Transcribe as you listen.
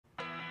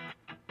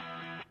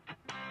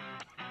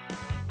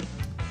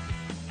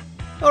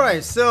All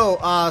right, so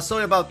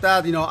sorry about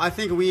that. I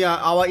think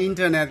our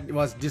internet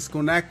was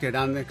disconnected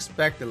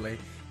unexpectedly,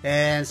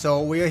 and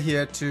so we are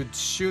here to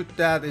shoot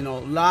that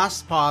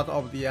last part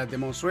of the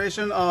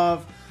demonstration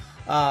of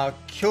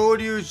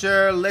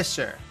Kyoryuger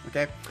Ressha.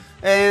 Okay,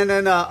 and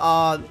then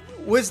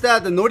with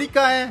that, the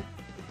Norikae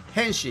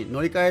Henshin,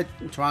 Norikae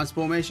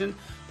transformation,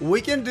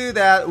 we can do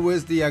that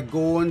with the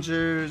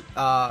Goongers,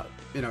 not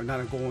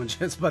a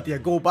Goongers, but the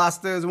Go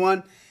Busters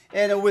one,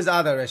 and with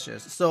other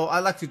Reshas. So I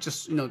like to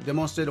just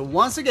demonstrate it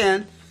once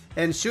again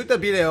and shoot the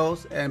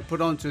videos and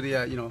put onto the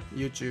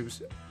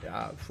YouTube's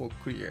for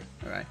clear.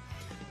 All right.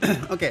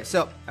 Okay,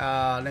 so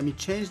let me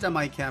change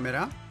my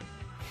camera.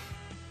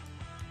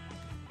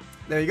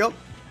 There you go.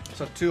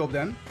 So 2 of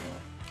them.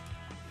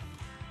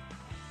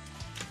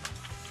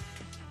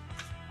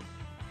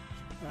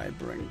 I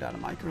bring that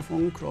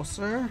microphone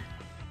closer.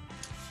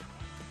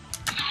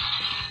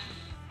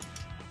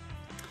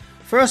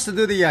 First,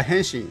 do the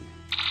Henshin.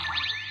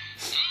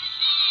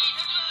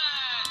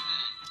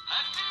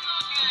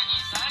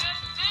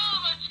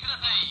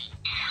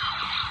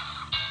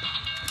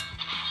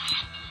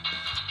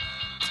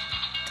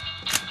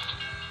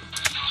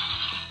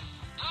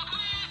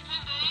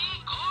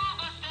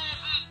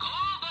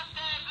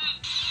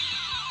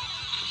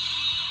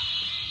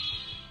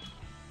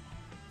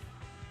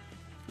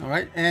 All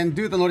right, and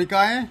do the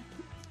Norikae.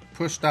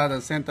 Push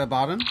that center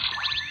button.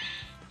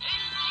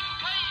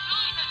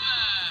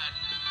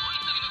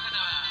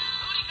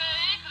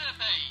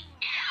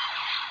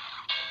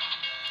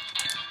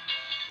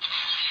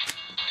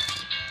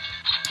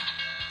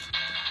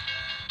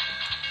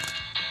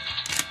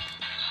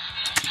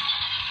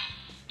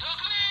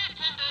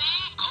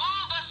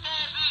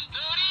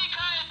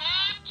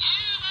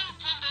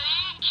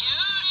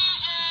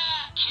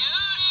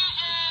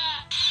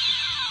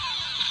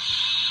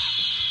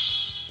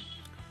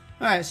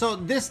 Alright, so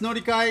this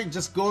Norikae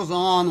just goes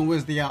on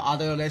with the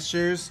other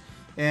Reshas,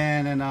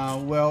 and then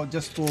well,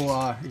 just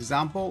for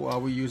example,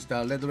 we use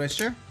the red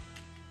Ressha.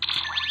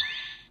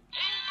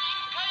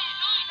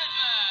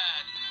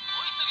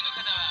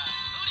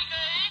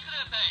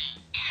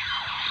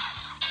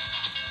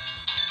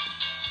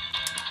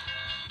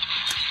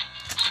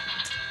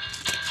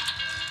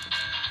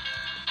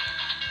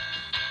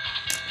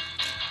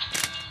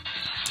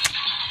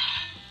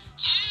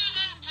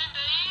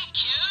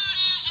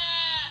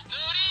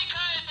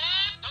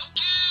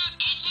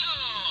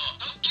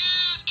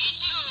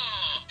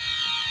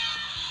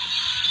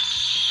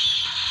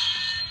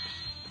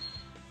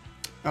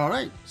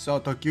 Alright, so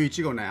ToQ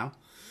Ichigo now.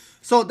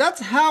 So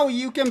that's how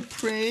you can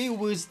play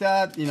with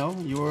that,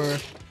 your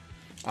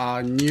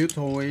new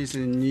toys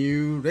and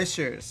new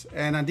Reshas.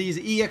 And these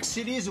EX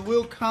series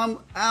will come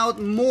out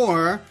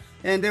more,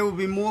 and there will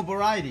be more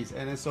varieties.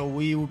 And so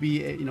we will be,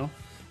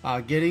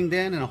 getting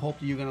them, and I hope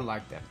you're gonna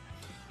like them.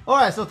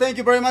 Alright, so thank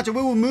you very much. We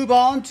will move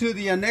on to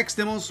the next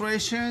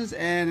demonstrations,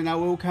 and I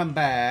will come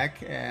back.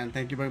 And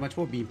thank you very much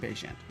for being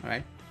patient.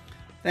 Alright,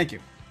 thank you.